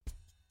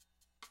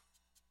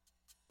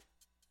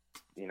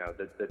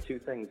the two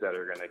things that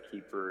are going to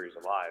keep breweries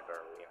alive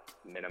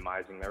are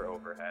minimizing their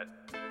overhead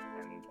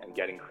and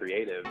getting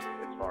creative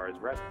as far as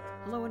revenue.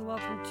 Hello and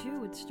welcome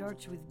to It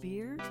Starts With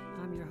Beer.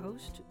 I'm your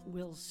host,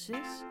 Will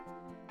Siss.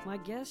 My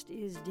guest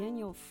is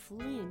Daniel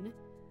Flynn,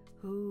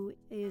 who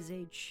is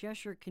a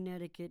Cheshire,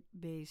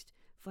 Connecticut-based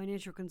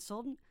financial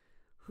consultant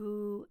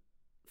who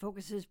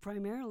focuses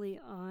primarily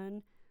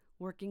on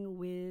working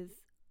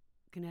with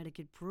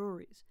Connecticut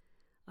breweries.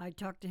 I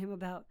talked to him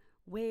about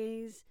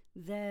ways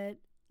that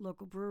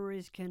local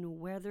breweries can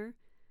weather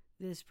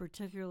this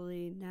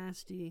particularly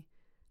nasty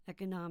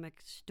economic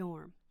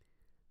storm.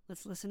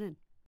 Let's listen in.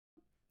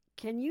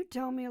 Can you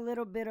tell me a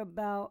little bit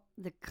about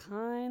the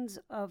kinds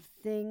of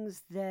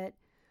things that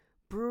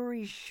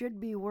breweries should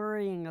be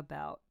worrying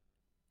about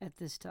at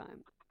this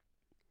time?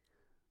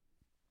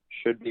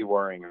 Should be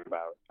worrying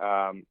about?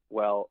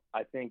 Well,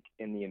 I think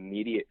in the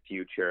immediate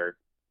future,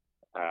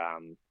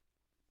 I'm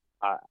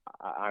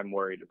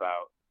worried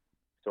about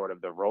sort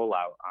of the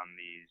rollout on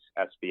these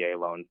SBA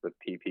loans, the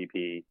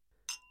PPP.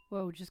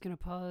 Well, we're just going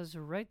to pause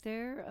right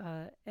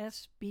there.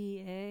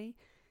 SBA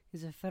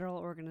is a federal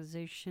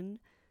organization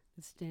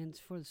that stands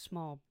for the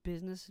Small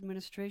Business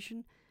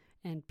Administration,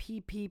 and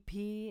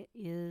PPP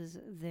is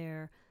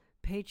their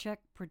Paycheck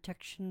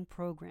Protection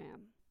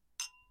Program.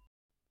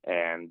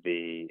 And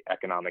the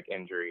Economic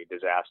Injury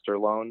Disaster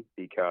Loan,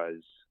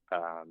 because,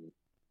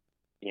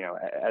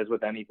 as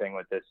with anything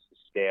with this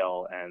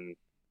scale and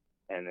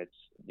it's,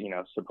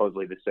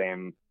 supposedly the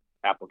same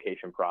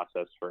application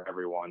process for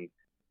everyone,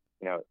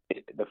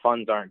 the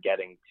funds aren't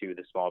getting to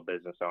the small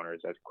business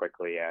owners as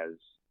quickly as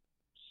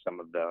some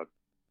of the,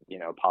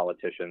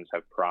 politicians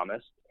have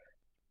promised.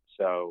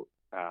 So,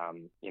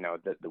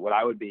 what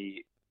I would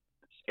be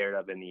scared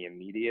of in the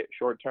immediate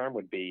short term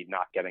would be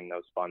not getting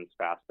those funds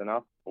fast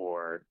enough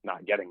or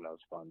not getting those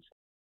funds.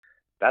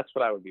 That's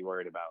what I would be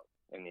worried about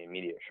in the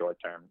immediate short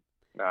term.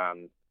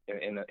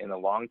 In the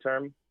long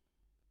term,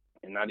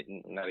 and not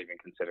even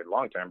considered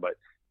long term, but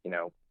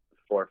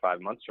 4 or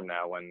 5 months from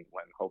now, when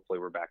hopefully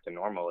we're back to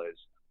normal,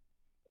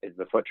 is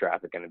the foot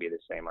traffic going to be the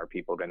same? Are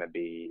people going to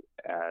be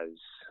as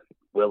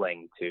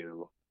willing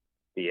to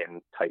be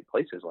in tight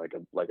places like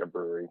a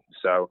brewery?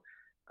 So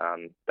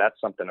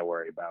that's something to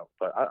worry about.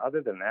 But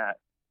other than that,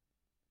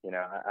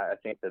 I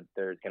think that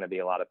there's going to be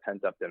a lot of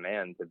pent up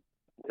demand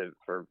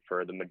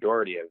for the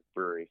majority of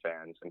brewery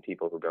fans and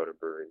people who go to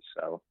breweries.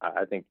 So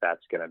I think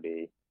that's going to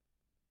be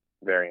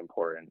very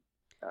important,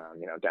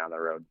 down the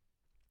road.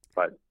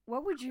 But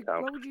what would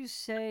you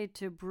say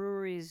to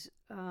breweries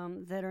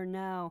that are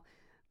now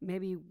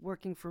maybe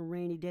working for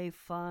rainy day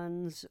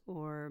funds,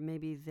 or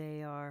maybe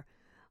they are,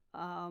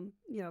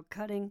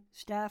 cutting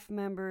staff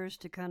members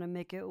to kind of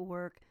make it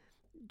work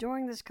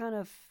during this kind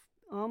of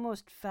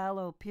almost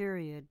fallow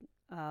period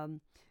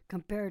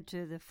compared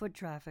to the foot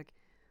traffic?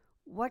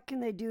 What can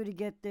they do to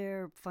get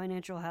their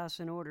financial house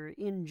in order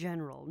in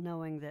general,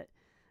 knowing that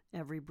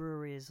every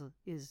brewery is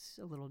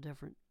a little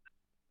different?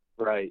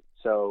 Right.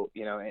 So,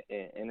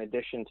 in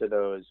addition to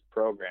those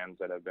programs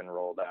that have been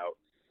rolled out,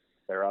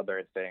 there are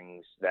other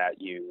things that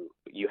you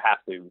have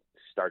to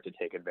start to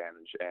take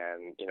advantage.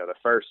 And, the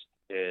first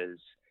is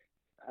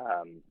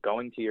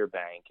going to your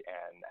bank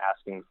and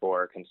asking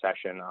for a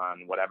concession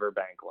on whatever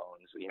bank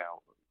loans.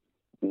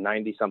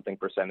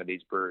 90-something% of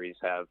these breweries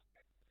have,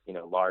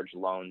 large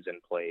loans in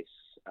place.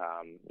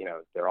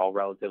 They're all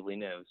relatively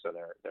new, so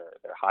they're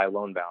high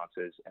loan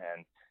balances,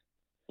 and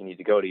you need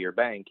to go to your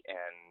bank and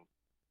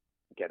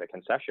get a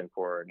concession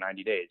for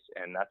 90 days.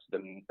 And that's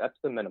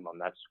the minimum.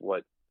 That's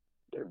what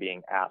they're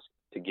being asked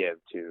to give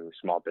to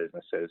small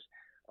businesses.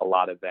 A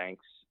lot of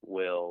banks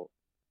will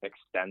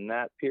extend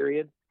that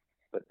period,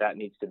 but that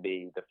needs to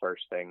be the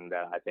first thing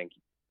that I think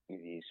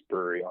these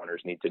brewery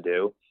owners need to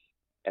do.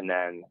 And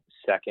then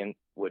second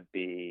would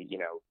be,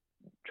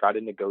 try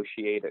to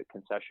negotiate a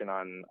concession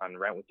on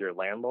rent with your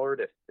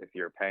landlord if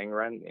you're paying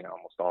rent.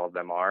 Almost all of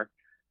them are.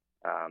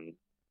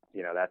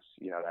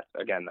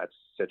 That's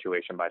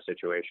situation by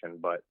situation,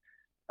 but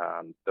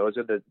those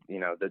are the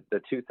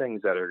two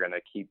things that are going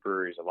to keep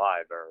breweries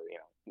alive are,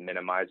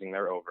 minimizing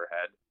their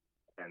overhead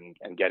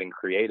and getting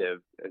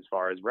creative as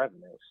far as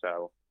revenue.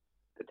 So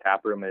the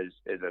tap room is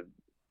a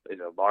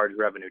large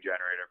revenue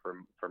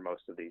generator for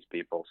most of these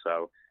people.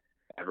 So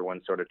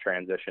everyone's sort of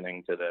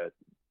transitioning to the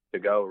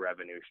to-go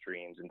revenue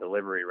streams and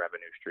delivery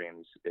revenue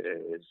streams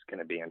is going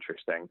to be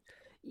interesting.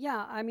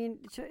 Yeah, I mean,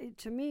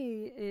 to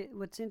me,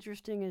 what's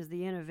interesting is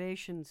the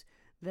innovations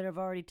that have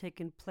already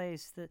taken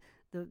place, the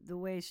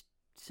way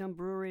some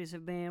breweries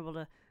have been able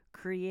to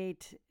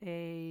create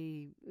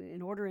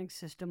an ordering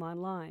system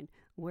online,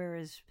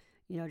 whereas,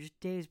 just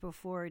days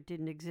before it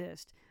didn't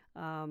exist.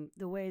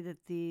 The way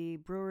that the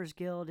Brewers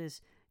Guild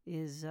is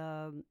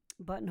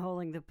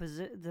buttonholing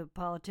the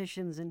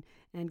politicians and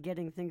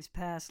getting things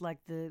passed, like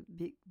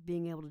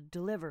being able to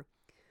deliver.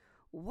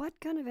 What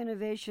kind of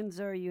innovations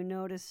are you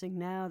noticing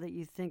now that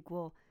you think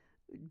will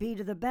be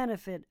to the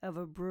benefit of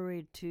a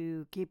brewery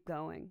to keep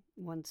going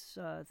once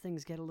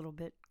things get a little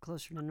bit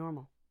closer to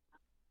normal?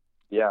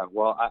 Yeah,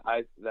 well,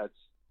 that's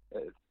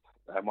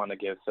I want to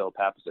give Phil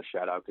Pappas a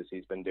shout out because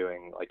he's been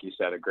doing, like you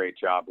said, a great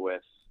job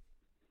with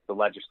the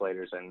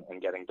legislators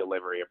and getting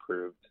delivery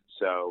approved.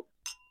 So,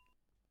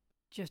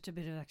 just a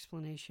bit of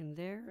explanation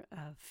there.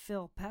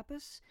 Phil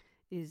Pappas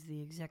is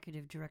the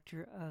executive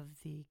director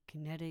of the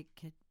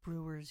Connecticut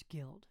Brewers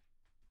Guild.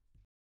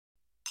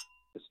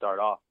 To start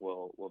off,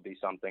 will be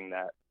something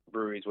that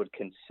breweries would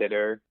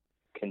consider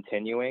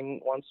continuing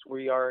once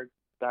we are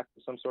back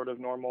to some sort of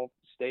normal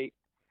state.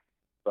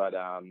 But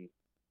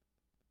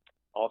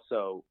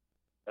also,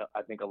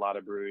 I think a lot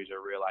of breweries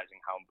are realizing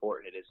how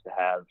important it is to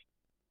have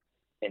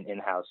an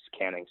in-house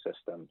canning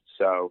system.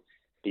 So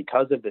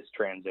because of this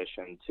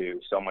transition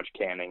to so much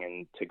canning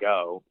and to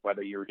go,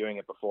 whether you were doing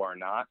it before or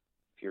not,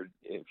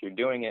 if you're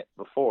doing it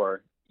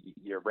before,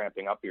 you're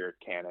ramping up your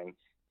canning.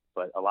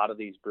 But a lot of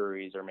these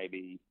breweries are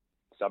maybe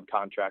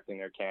subcontracting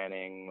their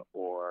canning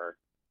or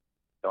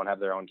don't have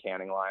their own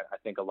canning line. I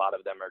think a lot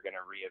of them are going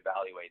to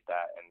reevaluate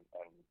that,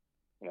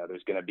 and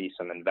there's going to be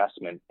some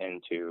investment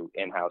into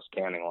in-house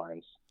canning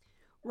lines.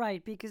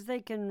 Right, because they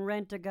can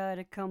rent a guy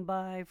to come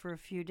by for a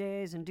few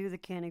days and do the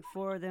canning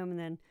for them,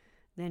 and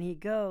then he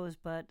goes.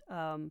 But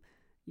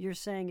you're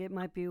saying it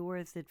might be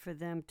worth it for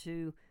them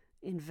to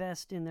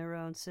invest in their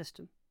own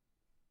system.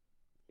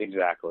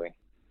 Exactly.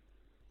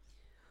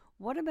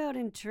 What about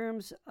in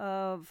terms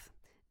of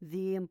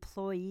the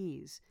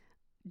employees?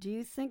 Do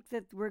you think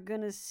that we're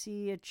going to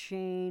see a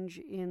change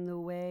in the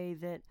way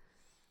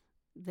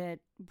that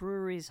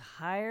breweries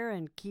hire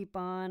and keep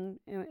on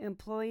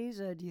employees?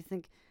 Do you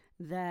think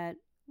that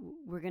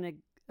we're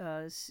going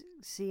to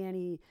see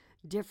any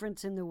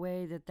difference in the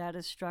way that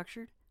is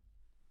structured?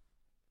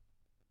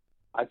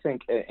 I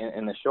think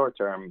in the short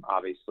term,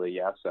 obviously,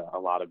 yes, a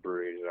lot of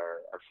breweries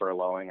are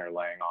furloughing or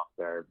laying off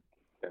their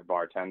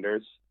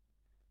bartenders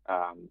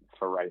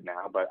for right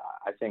now. But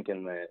I think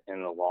in the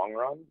long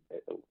run,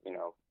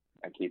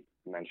 I keep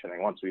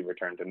mentioning once we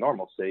return to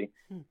normalcy,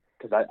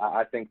 because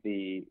I think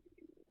the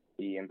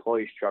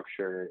employee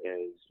structure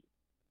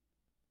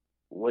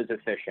was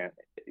efficient,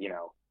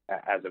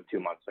 as of 2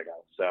 months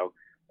ago. So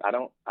I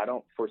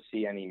don't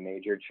foresee any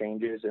major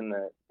changes in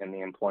the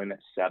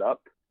employment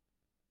setup.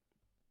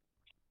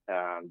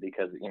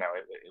 Because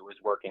it was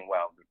working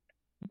well.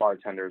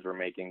 Bartenders were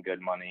making good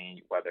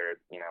money, whether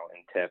in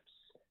tips.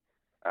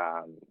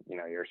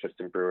 Your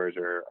assistant brewers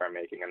are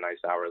making a nice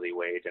hourly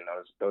wage, and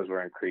those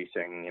were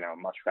increasing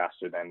much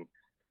faster than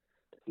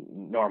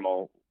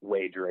normal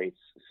wage rates.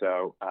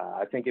 So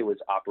I think it was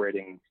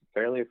operating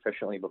fairly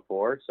efficiently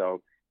before.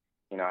 So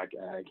I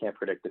can't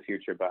predict the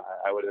future, but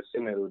I would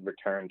assume it would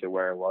return to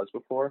where it was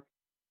before.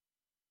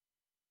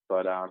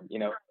 But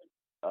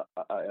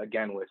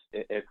again,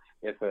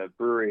 if a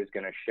brewery is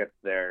going to shift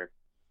their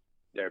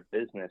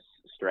business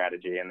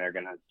strategy and they're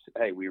going to,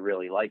 hey, we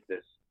really like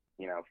this,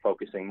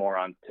 focusing more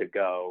on to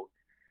go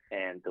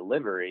and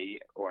delivery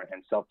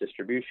and self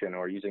distribution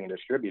or using a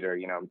distributor,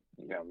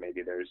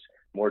 maybe there's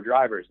more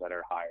drivers that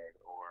are hired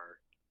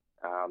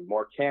or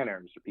more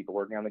canners or people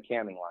working on the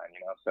canning line,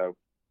 So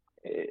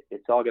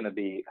it's all going to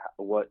be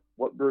what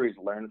breweries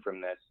learn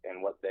from this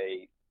and what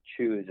they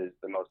choose is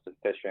the most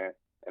efficient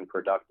and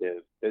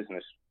productive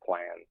business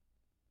plan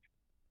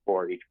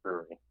for each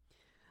brewery.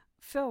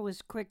 Phil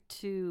was quick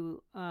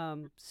to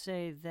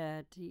say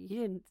that he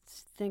didn't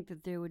think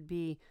that there would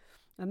be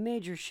a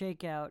major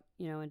shakeout,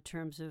 in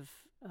terms of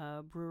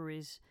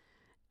breweries.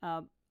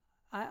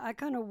 I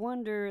kind of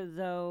wonder,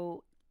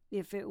 though,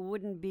 if it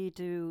wouldn't be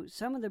to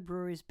some of the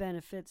breweries'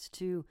 benefits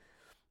to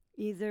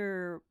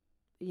either,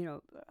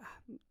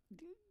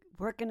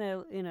 work in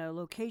a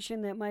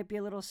location that might be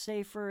a little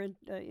safer and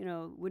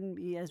wouldn't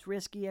be as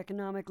risky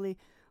economically,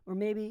 or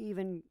maybe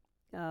even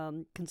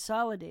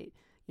consolidate.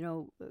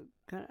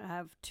 Kind of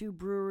have two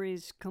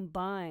breweries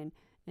combine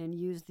and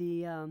use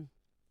the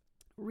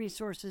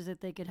resources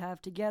that they could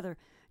have together.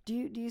 Do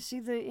you see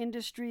the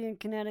industry in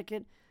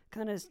Connecticut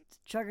kind of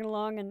chugging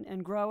along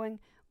and growing,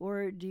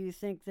 or do you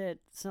think that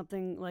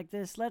something like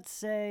this, let's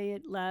say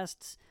it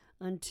lasts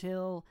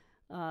until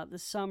the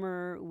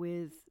summer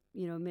with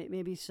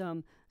maybe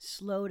some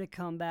slow to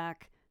come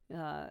back,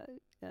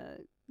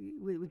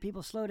 with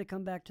people slow to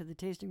come back to the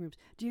tasting rooms.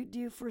 Do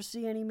you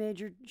foresee any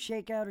major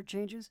shakeout or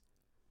changes?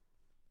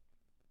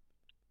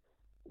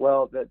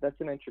 Well, that's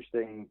an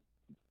interesting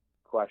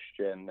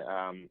question.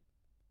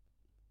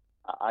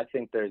 I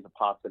think there's a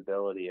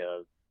possibility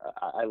of.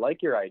 I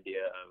like your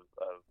idea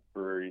of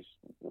breweries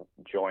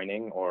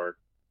joining or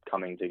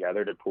coming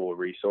together to pool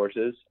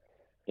resources.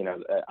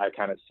 I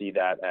kind of see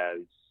that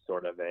as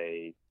sort of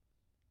a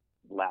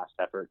last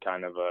effort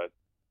kind of a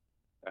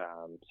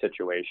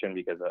situation,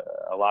 because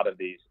a lot of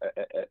these,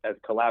 as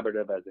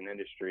collaborative as an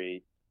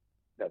industry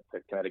that the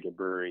Connecticut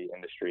brewery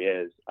industry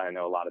is, I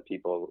know a lot of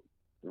people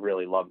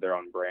really love their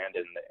own brand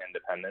and the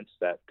independence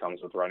that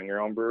comes with running your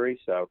own brewery.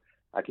 So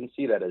I can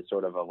see that as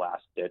sort of a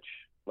last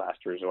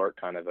resort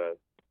kind of a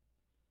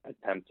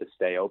attempt to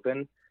stay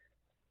open.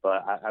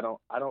 But I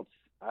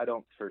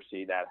don't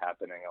foresee that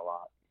happening a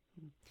lot,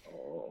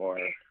 or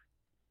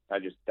I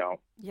just don't.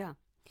 Yeah,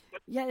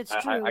 it's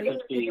true. I can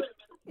see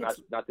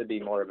not to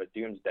be more of a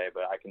doomsday,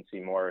 but I can see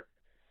more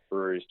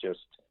breweries just,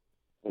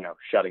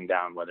 shutting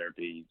down, whether it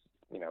be,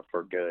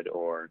 for good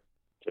or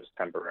just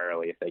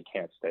temporarily if they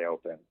can't stay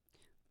open.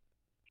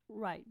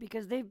 Right,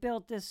 because they've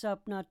built this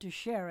up not to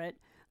share it.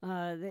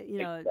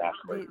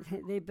 Exactly.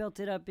 They built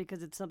it up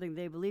because it's something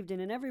they believed in,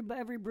 and every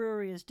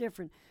brewery is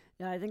different.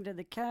 I think that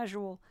the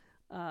casual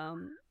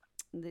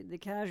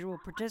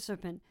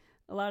participant,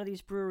 a lot of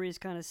these breweries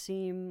kind of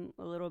seem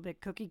a little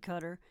bit cookie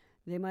cutter.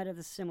 They might have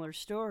the similar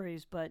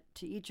stories, but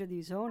to each of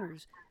these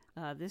owners,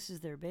 this is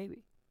their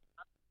baby.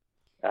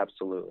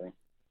 Absolutely.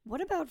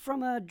 What about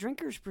from a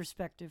drinker's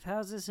perspective?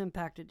 How's this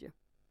impacted you?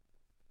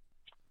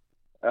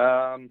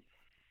 Um,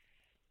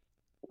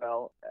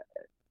 well,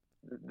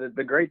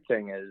 the great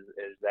thing is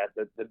that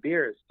the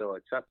beer is still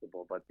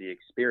accessible, but the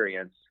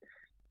experience,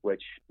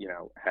 which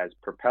has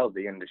propelled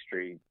the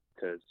industry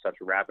to such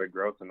rapid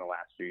growth in the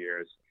last few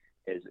years,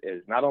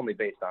 is not only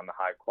based on the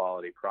high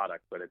quality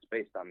product, but it's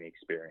based on the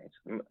experience.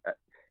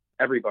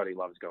 Everybody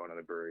loves going to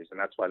the breweries, and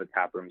that's why the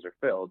tap rooms are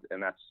filled,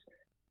 and that's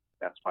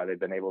why they've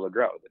been able to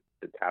grow.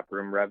 The tap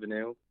room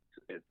revenue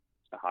is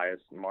the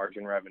highest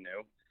margin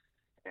revenue,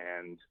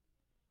 and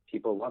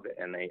people love it,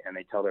 and they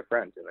tell their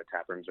friends, and the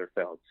tap rooms are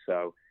filled.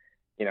 So,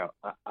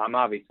 I'm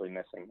obviously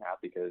missing that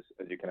because,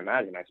 as you can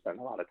imagine, I spend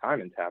a lot of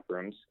time in tap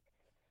rooms,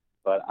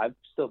 but I've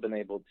still been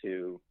able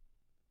to,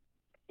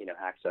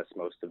 access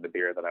most of the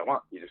beer that I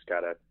want. You just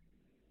gotta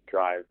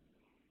drive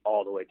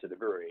all the way to the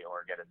brewery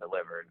or get it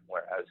delivered.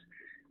 Whereas,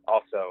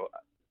 also,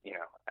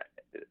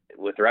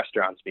 with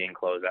restaurants being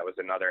closed, that was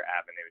another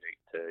avenue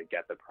to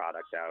get the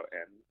product out,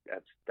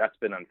 and that's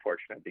been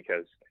unfortunate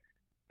because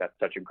that's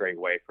such a great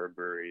way for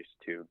breweries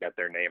to get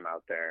their name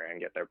out there and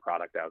get their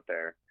product out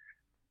there.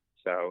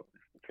 So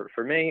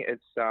for me,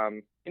 it's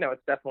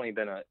it's definitely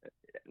been a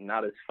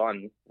not as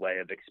fun way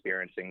of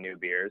experiencing new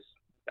beers,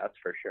 that's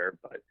for sure.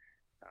 But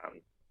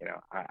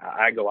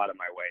I go out of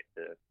my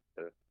way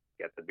to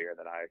get the beer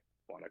that I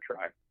want to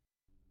try.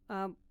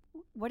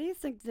 What do you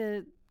think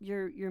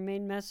your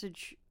main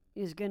message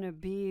is going to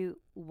be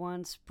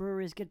once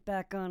breweries get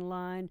back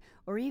online,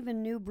 or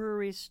even new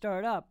breweries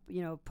start up?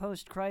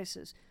 Post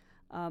crisis.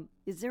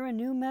 Is there a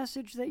new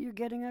message that you're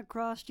getting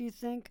across, do you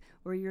think,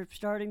 or you're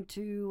starting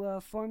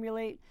to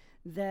formulate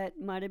that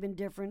might have been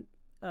different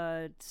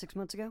 6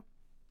 months ago?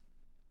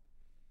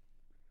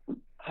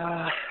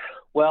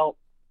 Well,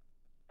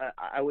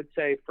 I would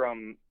say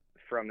from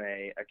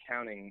an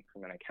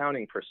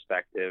accounting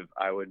perspective,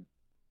 I would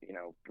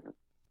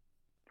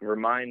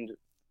remind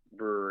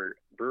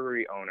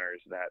brewery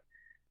owners that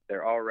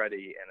they're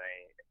already in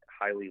a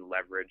highly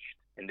leveraged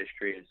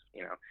industry.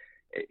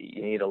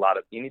 You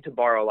need to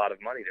borrow a lot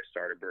of money to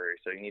start a brewery,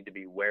 so you need to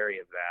be wary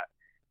of that.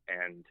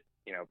 And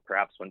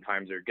perhaps when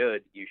times are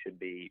good, you should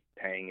be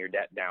paying your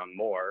debt down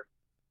more,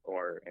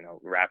 or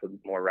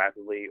more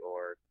rapidly,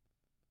 or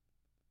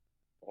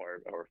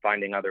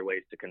finding other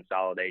ways to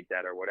consolidate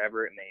debt, or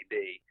whatever it may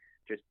be.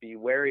 Just be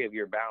wary of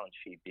your balance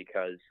sheet,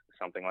 because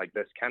something like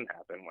this can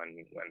happen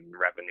when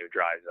revenue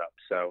dries up.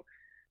 So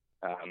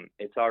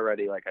it's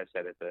already, like I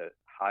said, it's a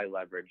high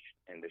leverage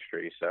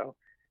industry. So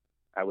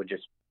I would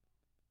just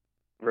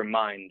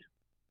remind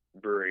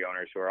brewery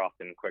owners who are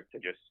often quick to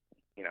just,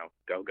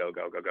 go,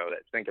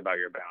 that think about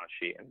your balance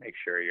sheet and make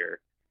sure you're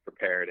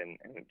prepared, and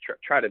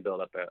try to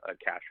build up a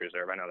cash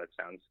reserve. I know that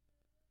sounds,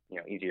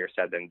 easier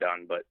said than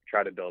done, but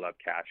try to build up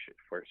cash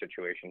for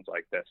situations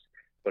like this.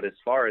 But as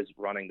far as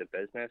running the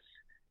business,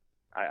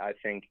 I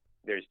think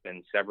there's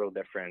been several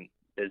different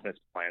business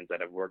plans that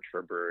have worked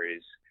for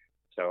breweries.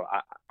 So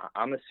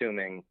I'm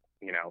assuming,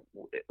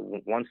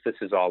 once this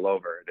is all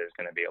over, there's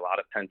going to be a lot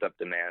of pent-up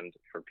demand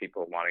for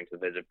people wanting to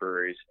visit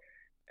breweries,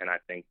 and I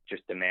think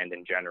just demand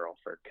in general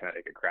for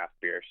Connecticut craft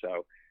beer.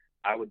 So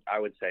I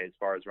would say, as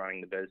far as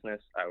running the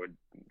business, I would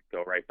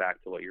go right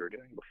back to what you were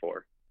doing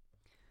before.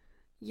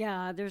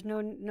 Yeah, there's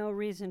no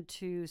reason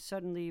to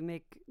suddenly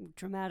make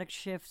dramatic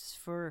shifts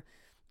for,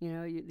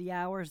 the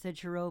hours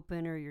that you're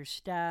open, or your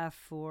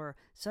staff, or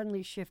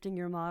suddenly shifting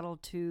your model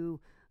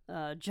to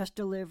just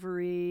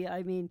delivery.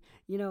 I mean,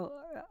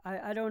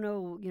 I don't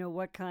know,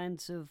 what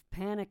kinds of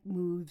panic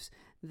moves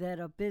that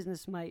a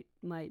business might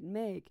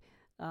make,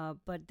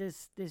 but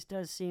this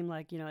does seem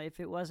like, if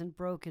it wasn't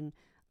broken,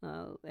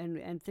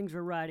 and things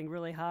were riding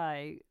really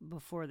high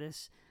before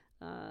this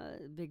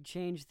big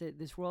change,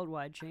 this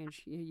worldwide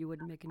change, you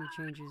wouldn't make any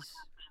changes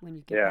when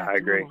you get back I to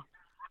agree. normal.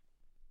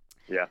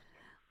 Yeah.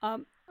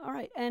 All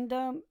right, and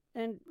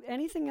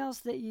anything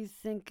else that you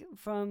think,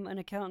 from an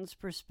accountant's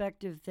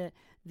perspective, that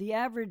the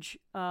average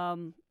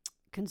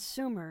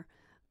consumer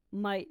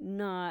might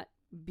not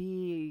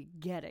be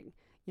getting?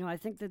 I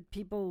think that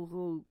people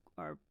who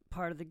are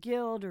part of the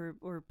guild,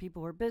 or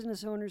people who are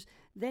business owners,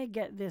 they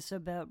get this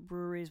about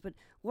breweries, but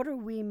what are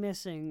we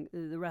missing,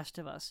 the rest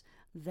of us,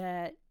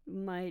 that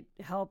might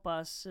help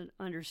us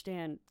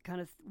understand kind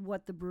of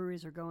what the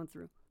breweries are going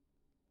through?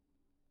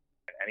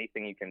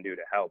 Anything you can do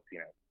to help,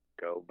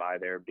 go buy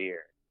their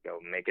beer, go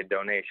make a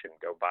donation,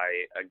 go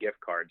buy a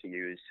gift card to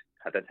use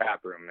at the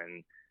tap room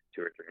in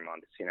 2 or 3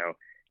 months.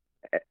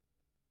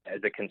 As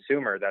a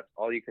consumer, that's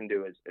all you can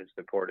do is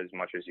support as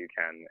much as you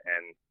can.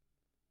 And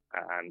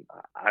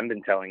I've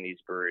been telling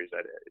these breweries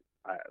that,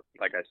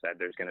 like I said,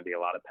 there's going to be a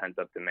lot of pent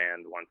up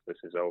demand once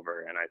this is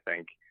over, and I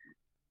think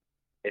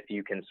if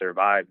you can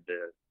survive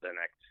the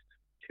next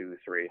 2,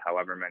 3,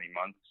 however many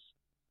months,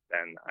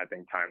 then I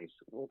think times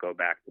will go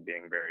back to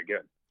being very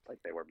good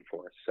like they were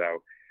before.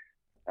 So,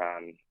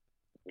 I'm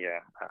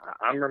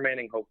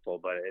remaining hopeful,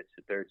 but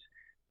there's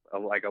a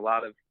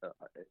lot of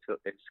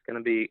it's going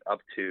to be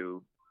up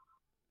to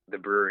the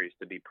breweries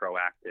to be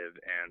proactive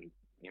and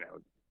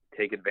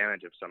take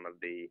advantage of some of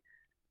the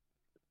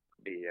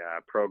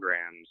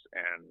programs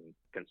and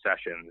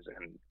concessions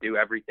and do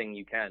everything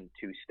you can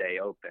to stay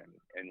open.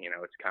 And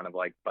it's kind of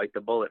like bite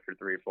the bullet for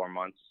 3 or 4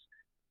 months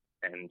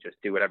and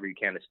just do whatever you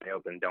can to stay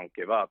open. Don't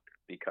give up,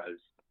 because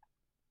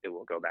it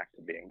will go back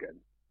to being good.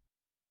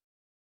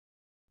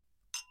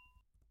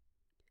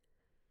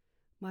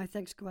 My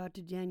thanks go out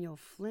to Daniel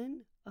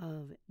Flynn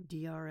of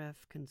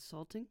DRF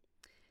Consulting.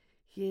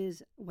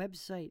 His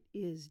website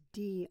is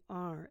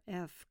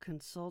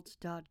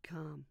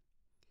drfconsults.com.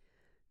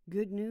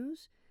 Good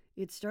news,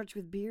 It Starts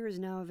With Beer is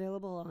now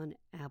available on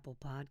Apple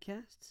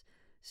Podcasts.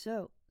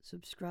 So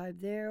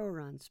subscribe there or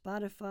on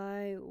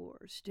Spotify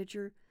or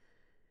Stitcher.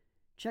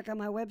 Check out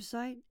my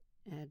website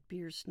at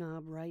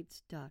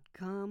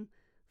beersnobrights.com.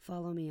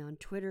 Follow me on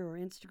Twitter or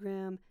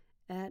Instagram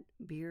at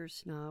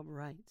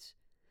beersnobrights.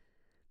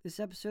 This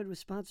episode was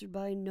sponsored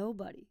by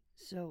nobody,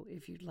 so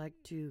if you'd like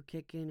to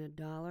kick in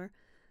 $1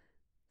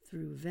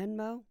 through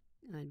Venmo,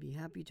 I'd be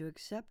happy to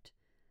accept.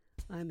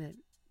 I'm at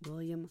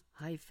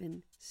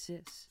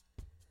William-Sis.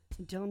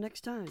 Until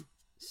next time,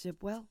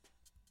 sip well.